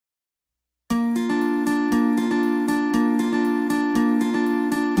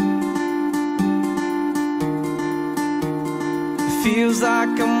Feels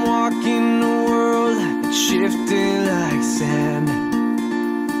like I'm walking a world that's shifting like sand,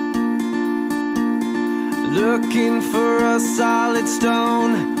 looking for a solid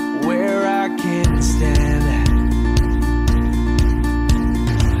stone where I can stand.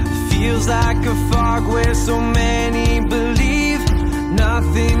 Feels like a fog where so many believe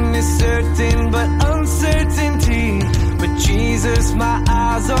nothing is certain but uncertainty. But Jesus, my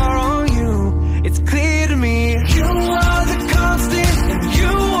eyes are on you. It's clear to me you are the constant and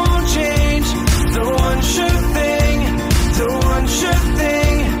you won't change. The one sure thing, the one sure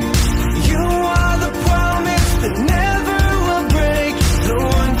thing. You are the promise that never will break. The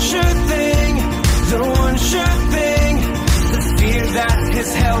one sure thing, the one sure thing. The fear that has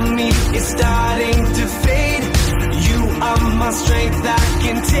held me is starting to fade. You are my strength that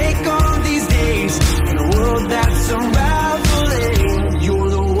can take on these days. In a world that's unraveling, you're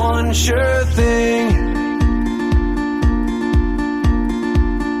the one sure thing.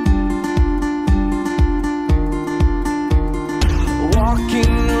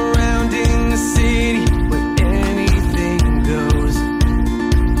 Walking around in the city where anything goes,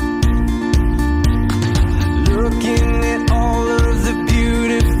 looking at all of the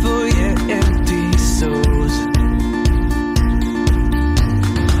beautiful yet empty souls.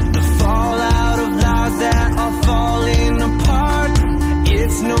 The fallout of lives that are falling apart.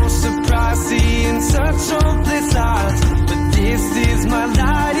 It's no surprise seeing such hopeless lives, but this is my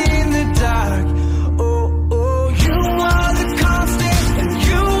light in the dark. Oh, oh, you are the constant and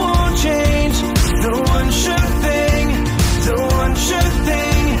you won't change. The one sure thing, the one sure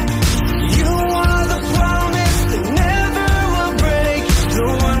thing. You are the promise that never will break. The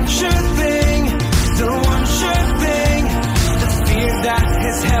one sure thing, the one sure thing. The fear that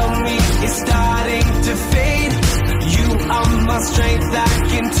has held me is starting to fade. You are my strength that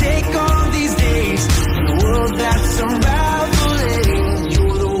can take on these days. In a world that's unraveling,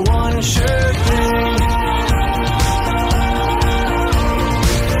 you're the one sure thing.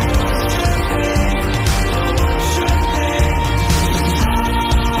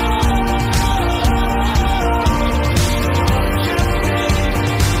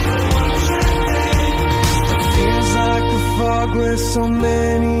 Feels like a fog where so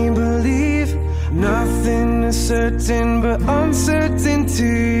many believe nothing is certain but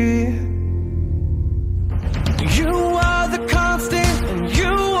uncertainty. You are the constant and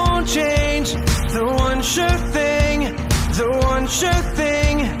you won't change. The one sure thing, the one sure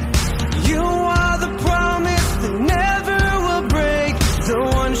thing. You are the promise that never will break. The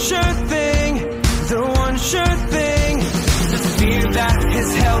one sure thing, the one sure thing. The fear that has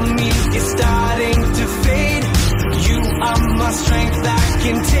held me is starting to fade. You are my strength that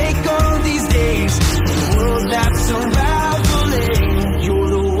can take on these days. The world that's unraveling, you're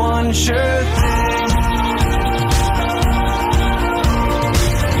the one sure thing.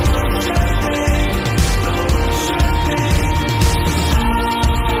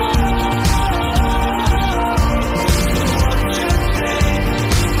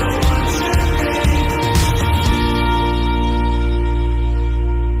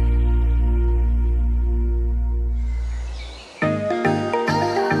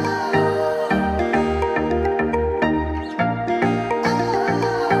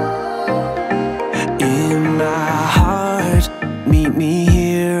 In my heart, meet me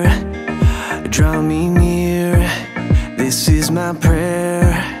here, draw me near. This is my prayer.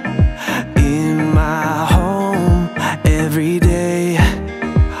 In my home, every day,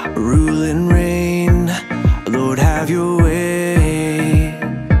 rule and reign. Lord, have your way.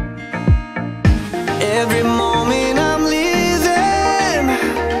 Every moment I'm living,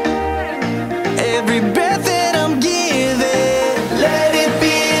 every breath that I'm giving, let it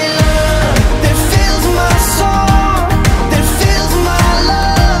be love that fills my soul, that fills my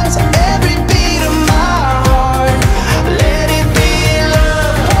lungs, every beat of my heart. Let it be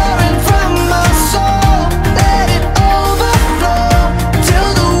love pouring from my soul, let it overflow till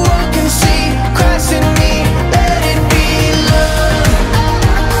the world can see Christ in me. Let it be love,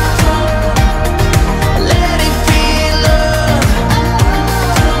 let it be love.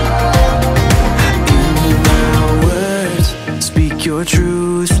 In my words, speak your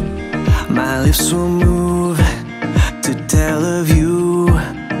truth. My lips will